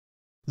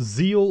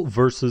Zeal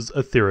vs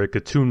Aetheric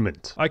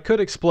Attunement. I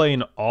could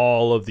explain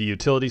all of the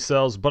utility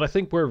cells, but I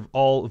think we're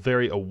all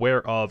very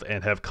aware of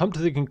and have come to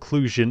the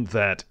conclusion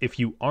that if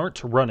you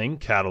aren't running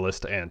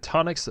Catalyst and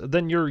Tonics,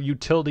 then your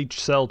utility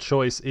cell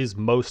choice is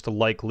most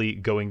likely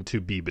going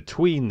to be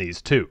between these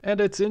two.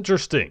 And it's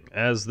interesting,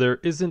 as there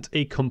isn't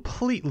a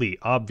completely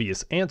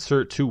obvious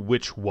answer to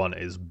which one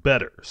is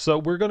better. So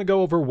we're going to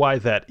go over why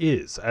that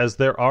is, as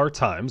there are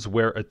times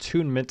where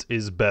Attunement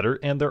is better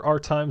and there are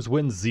times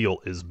when Zeal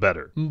is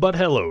better. But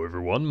hello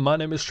everyone, my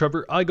name is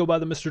Trevor, I go by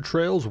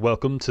TheMrTrails,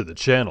 welcome to the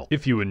channel.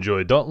 If you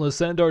enjoy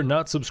Dauntless and are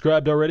not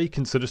subscribed already,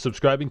 consider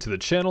subscribing to the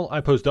channel.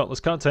 I post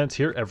Dauntless content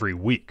here every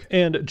week.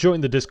 And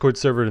join the Discord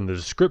server in the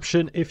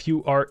description if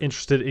you are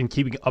interested in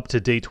keeping up to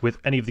date with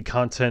any of the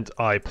content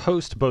I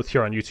post, both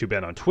here on YouTube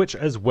and on Twitch,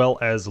 as well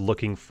as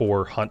looking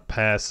for Hunt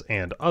Pass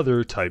and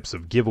other types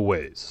of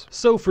giveaways.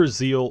 So for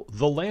Zeal,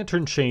 the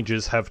Lantern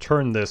changes have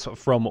turned this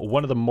from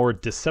one of the more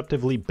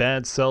deceptively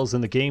bad cells in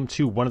the game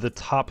to one of the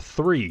top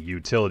 3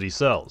 utility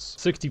cells.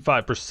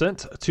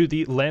 65% to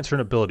the Lantern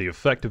ability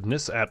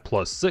effectiveness at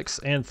 +6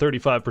 and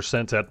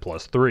 35% at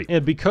 +3.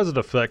 And because it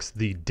affects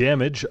the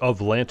damage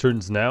of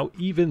lanterns now,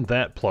 even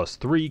that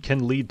 +3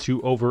 can lead to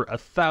over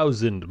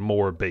 1,000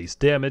 more base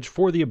damage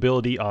for the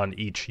ability on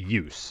each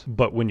use.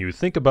 But when you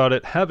think about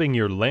it, having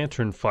your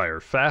lantern fire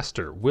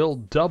faster will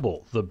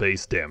double the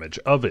base damage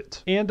of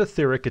it. And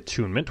Aetheric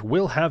Attunement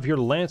will have your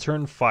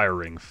lantern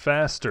firing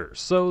faster.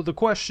 So the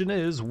question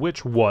is,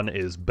 which one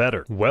is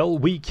better? Well,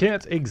 we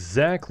can't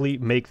exactly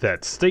make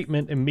that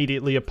statement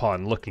immediately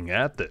upon looking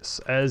at this,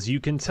 as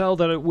you can tell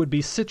that it would be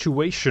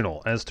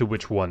situational as to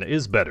which one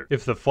is better.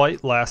 If the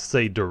fight lasts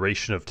a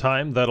duration of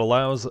time that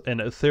allows an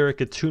Aetheric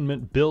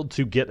Attunement build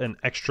to get an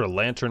extra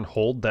lantern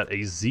hold that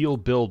a Zeal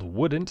build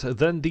wouldn't,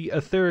 then the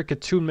Aetheric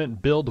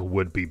Attunement build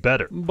would be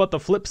better. But the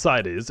flip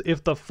side is,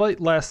 if the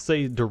fight lasts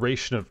a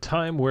duration of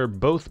time where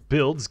both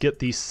builds get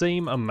the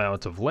same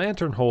amount of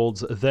lantern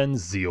holds, then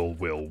Zeal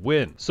will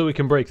win. So we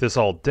can break this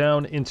all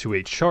down into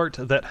a chart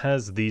that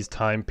has these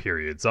time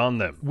periods on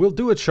them. We'll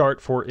do a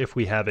chart for if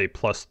we have a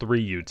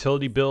 +3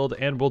 utility build,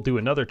 and we'll do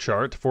another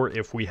chart for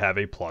if we have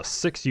a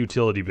 +6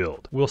 utility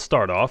build. We'll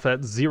start off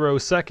at 0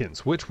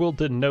 seconds, which will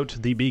denote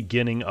the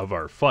beginning of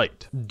our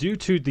fight. Due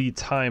to the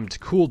timed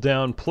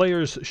cooldown,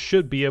 players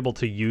should be able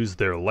to use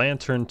their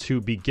lantern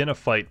to begin a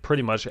fight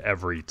pretty much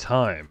every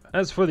time.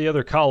 As for the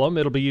other column,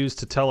 it'll be used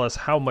to tell us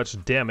how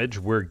much damage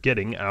we're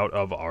getting out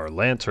of our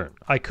lantern.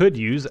 I could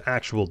use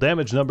actual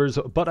damage numbers,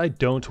 but I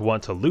don't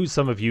want to lose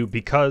some of you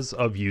because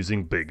of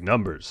using big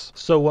numbers.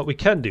 So what we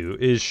can do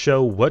is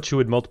show what you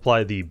would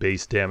multiply the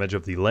base damage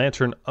of the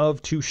lantern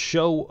of to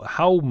show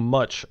how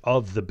much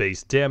of the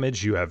base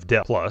damage you have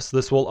dealt. Plus,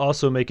 this will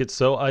also make it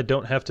so I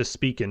don't have to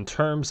speak in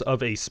terms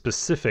of a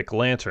specific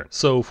lantern.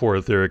 So for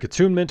Aetheric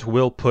Attunement,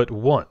 we'll put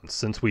 1,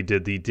 since we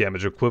did the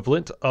damage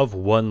equivalent of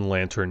 1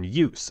 lantern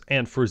use.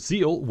 And for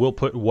Zeal, we'll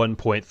put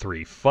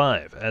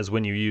 1.35, as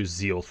when you use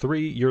Zeal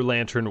 3, your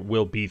lantern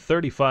will be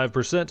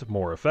 35%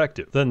 more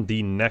effective. Then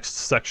the next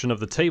section of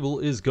the table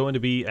is going to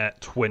be at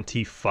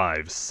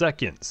 25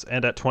 seconds,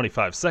 and at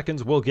 25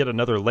 seconds we'll get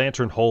another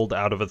lantern hold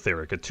out of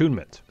Aetheric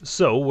Attunement.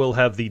 So we'll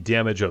have the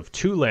damage of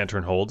 2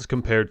 lantern holds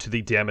compared to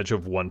the damage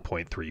of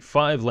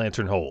 1.35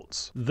 lantern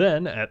holds.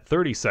 Then at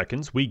 30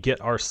 seconds we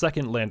get our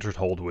second lantern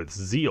hold with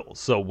Zeal,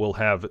 so we'll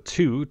have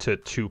 2 to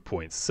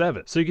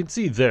 2.7. So you can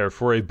see there,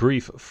 for a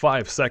brief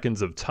 5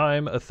 seconds of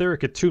time,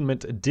 Aetheric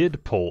Attunement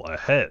did pull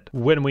ahead.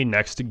 When we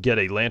next get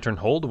a lantern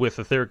hold with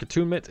Aetheric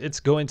Attunement, it's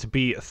going to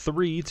be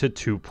 3 to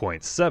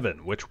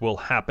 2.7, which will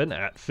happen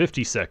at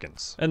 50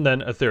 seconds. And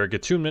then Aetheric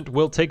Attunement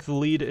will take the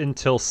lead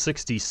until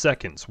 60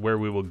 seconds, where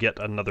we will get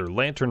another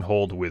lantern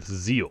hold with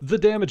Zeal. The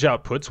damage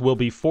outputs will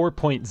be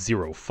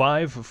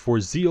 4.05 for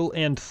Zeal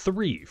and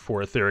 3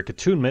 for Aetheric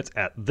Attunement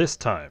at this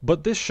time.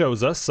 But this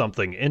shows us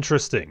something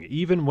interesting.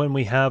 Even when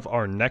we have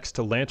our next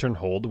lantern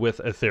hold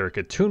with Aetheric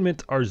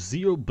Attunement, our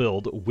Zeal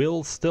build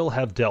will still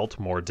have dealt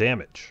more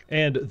damage.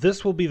 And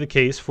this will be the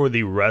case for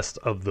the rest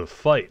of the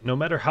fight, no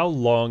matter how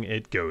long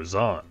it goes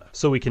on.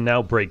 So we can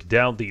now break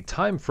down the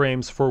time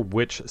frames for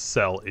which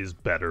cell is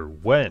better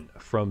when.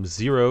 From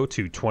 0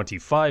 to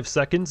 25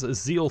 seconds,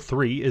 Zeal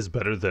 3 is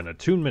better than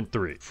Attunement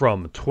 3.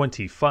 From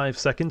 25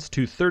 seconds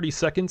to 30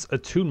 seconds,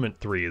 Attunement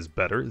 3 is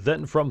better.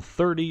 Then from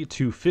 30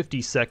 to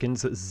 50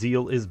 seconds,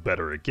 Zeal is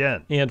better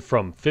again. And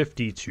from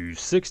 50 to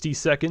 60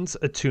 seconds,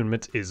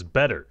 Attunement is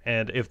better.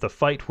 And if the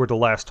fight were to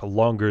last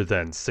longer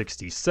than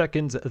 60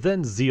 seconds,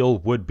 then Zeal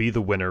would be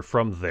the winner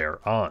from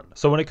there on.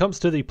 So when it comes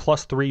to the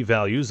 +3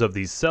 values of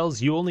these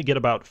cells, you only get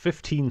about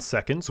 15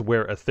 seconds,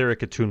 where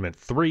Aetheric Attunement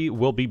 3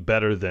 will be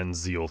better than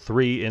Zeal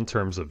 3 in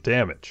terms of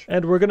damage.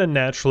 And we're going to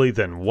naturally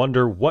then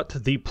wonder what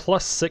the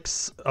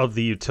 +6 of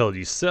the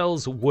utility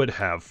cells would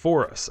have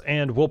for us,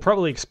 and we'll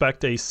probably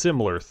expect a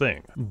similar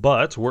thing.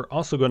 But we're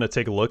also going to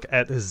take a look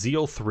at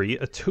Zeal 3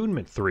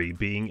 Attunement 3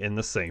 being in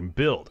the same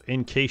build,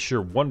 in case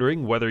you're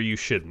wondering whether you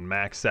should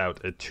max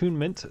out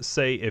Attunement,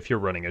 say if you're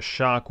running a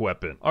shock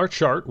weapon. Our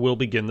chart will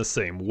begin the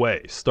same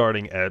way,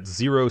 starting at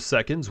 0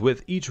 seconds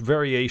with each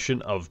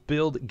variation of of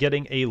build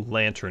getting a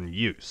lantern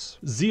use.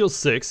 Zeal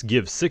 6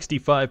 gives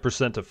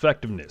 65%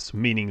 effectiveness,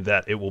 meaning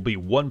that it will be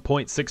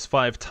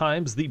 1.65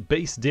 times the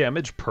base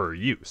damage per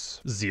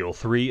use. Zeal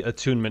 3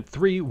 Attunement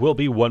 3 will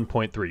be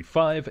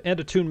 1.35 and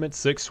Attunement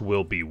 6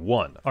 will be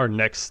 1. Our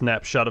next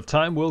snapshot of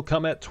time will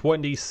come at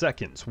 20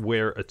 seconds,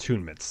 where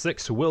Attunement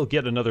 6 will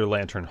get another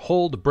lantern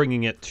hold,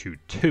 bringing it to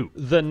 2.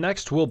 The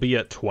next will be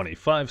at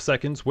 25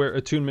 seconds, where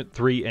Attunement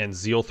 3 and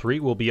Zeal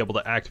 3 will be able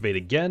to activate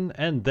again,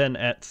 and then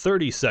at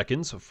 30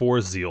 seconds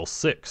for Zeal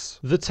 6.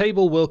 The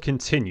table will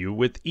continue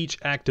with each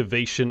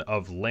activation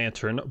of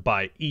lantern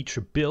by each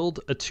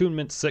build,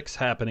 Attunement 6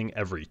 happening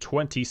every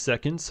 20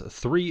 seconds,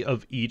 3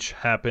 of each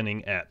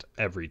happening at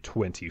every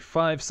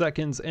 25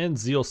 seconds, and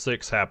Zeal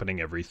 6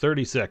 happening every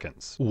 30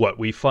 seconds. What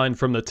we find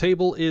from the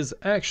table is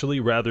actually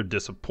rather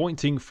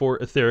disappointing for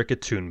Aetheric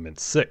Attunement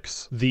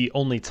 6. The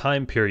only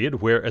time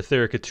period where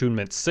Aetheric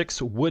Attunement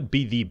 6 would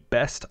be the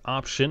best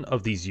option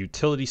of these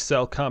utility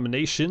cell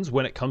combinations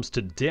when it comes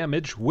to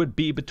damage would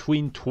be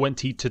between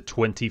 20 to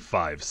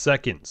 25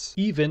 seconds.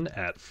 Even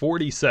at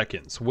 40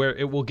 seconds, where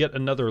it will get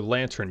another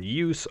lantern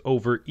use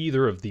over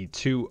either of the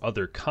two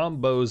other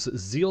combos,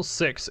 Zeal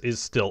 6 is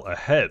still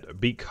ahead,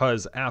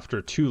 because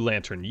after 2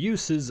 lantern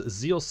uses,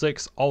 Zeal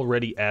 6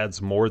 already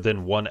adds more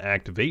than 1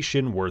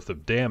 activation worth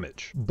of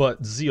damage.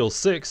 But Zeal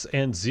 6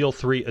 and Zeal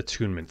 3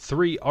 Attunement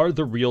 3 are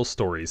the real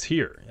stories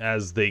here,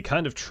 as they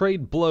kind of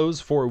trade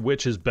blows for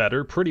which is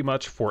better pretty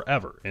much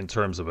forever in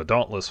terms of a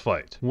Dauntless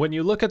fight. When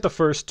you look at the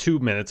first 2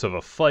 minutes of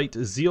a fight,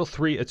 Zeal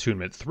 3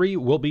 Attunement 3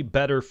 will be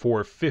better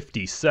for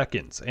 50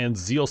 seconds, and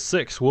Zeal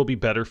 6 will be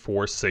better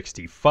for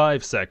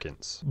 65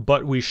 seconds.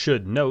 But we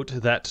should note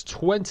that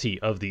 20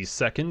 of these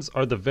seconds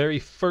are the very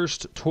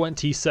first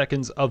 20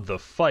 seconds of the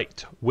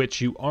fight,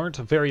 which you aren't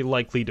very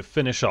likely to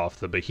finish off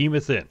the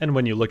behemoth in. And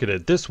when you look at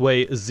it this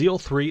way, Zeal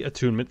 3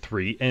 Attunement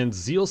 3 and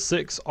Zeal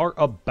 6 are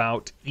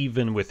about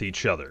even with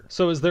each other.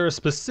 So is there a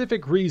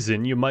specific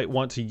reason you might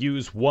want to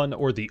use one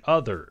or the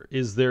other?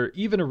 Is there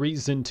even a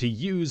reason to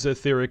use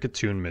Aetheric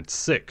Attunement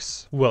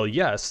 6? Well,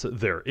 yes,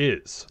 there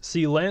is.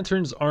 See,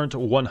 lanterns aren't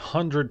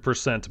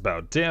 100%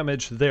 about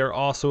damage, they're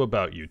also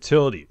about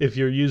utility. If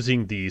you're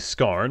using the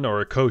Skarn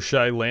or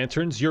Koshai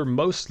lanterns, you're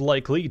most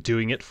likely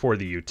doing it for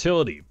the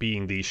utility,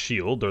 being the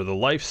shield or the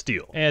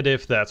lifesteal. And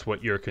if that's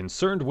what you're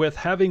concerned with,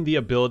 having the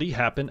ability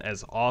happen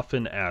as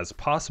often as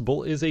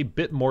possible is a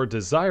bit more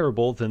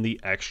desirable than the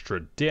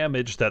extra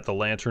damage that the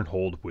lantern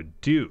hold would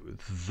do.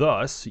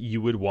 Thus,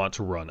 you would want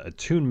to run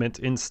Attunement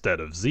instead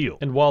of Zeal.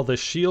 And while the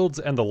shields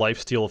and the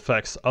lifesteal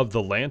effects of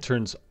the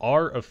lanterns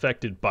are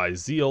affected by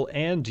Zeal,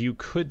 and you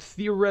could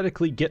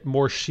theoretically get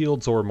more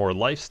shields or more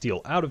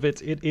lifesteal out of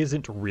it, it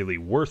isn't really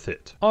worth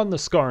it. On the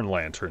Skarn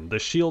lantern, the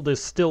shield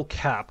is still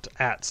capped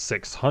at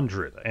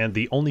 600, and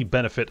the only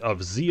benefit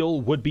of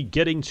Zeal would be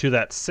getting to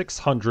that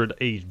 600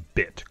 a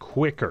bit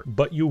quicker.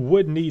 But you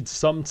would need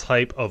some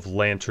type of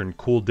lantern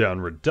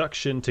cooldown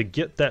reduction to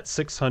get that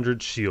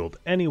 600 shield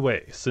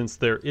anyway, since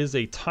there is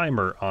a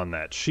timer on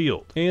that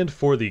shield. And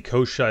for the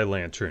Koshai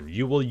lantern,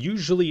 you will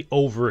usually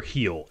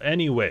overheal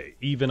anyway,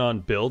 even on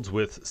builds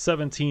with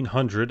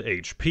 1700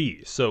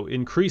 HP, so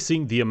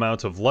increasing the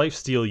amount of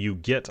lifesteal you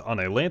get on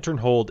a lantern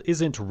hold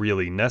isn't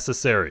really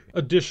necessary.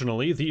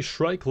 Additionally, the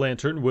Shrike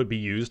lantern would be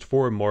used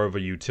for more of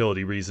a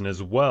utility reason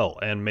as well,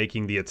 and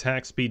making the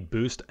attack speed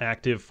boost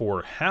active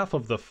for half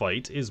of the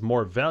fight is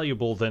more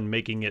valuable than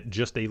making it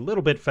just a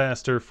little bit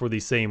faster for the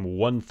same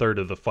 1/3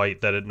 of the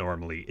fight that it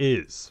normally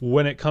is.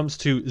 When it comes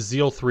to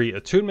Zeal 3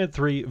 Attunement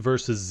 3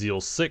 versus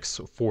Zeal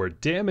 6 for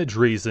damage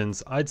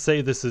reasons, I'd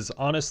say this is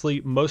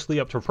honestly mostly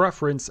up to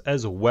preference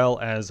as well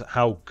as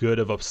how good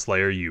of a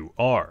slayer you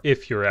are.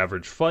 If your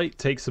average fight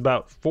takes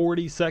about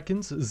 40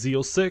 seconds,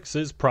 Zeal 6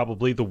 is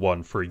probably the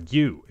one for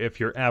you. If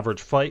your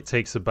average fight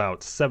takes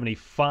about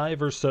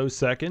 75 or so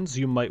seconds,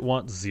 you might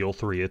want Zeal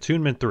 3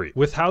 Attunement 3.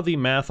 With how the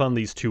math on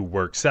these two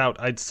works out,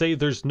 I'd say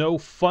there's no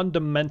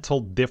fundamental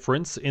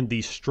difference in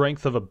the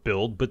strength of a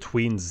build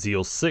between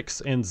Zeal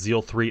 6 and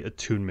Zeal 3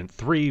 Attunement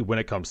 3 when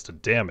it comes to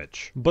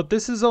damage. But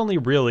this is only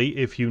really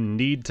if you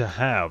need to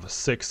have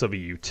 6 of a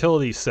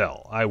utility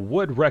cell. I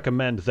would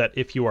recommend that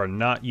if you are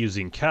not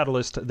using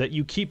Catalyst, that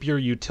you keep your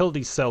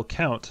utility cell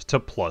count to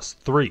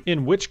 +3.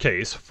 In which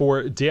case,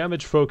 for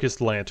damage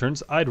focused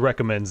lanterns, I'd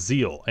recommend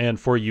Zeal, and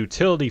for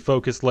utility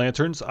focused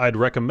lanterns, I'd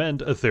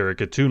recommend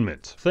Aetheric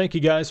Attunement. Thank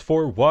you guys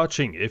for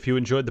watching. If you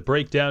enjoyed the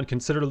breakdown,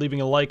 consider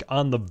leaving a like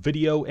on the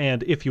video,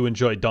 and if you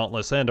enjoyed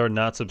Dauntless and are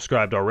not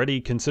subscribed already,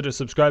 consider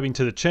subscribing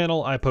to the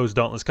channel. I post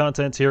Dauntless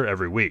content here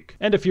every week.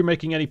 And if you're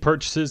making any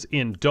purchases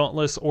in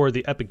Dauntless or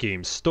the Epic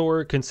Games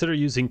Store, consider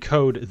using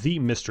code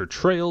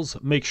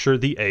TheMrTrails. Make sure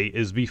the A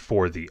is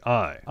before the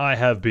I. I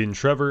have been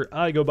Trevor,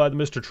 I go by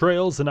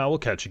TheMrTrails, and I will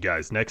catch you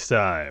guys next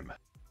time.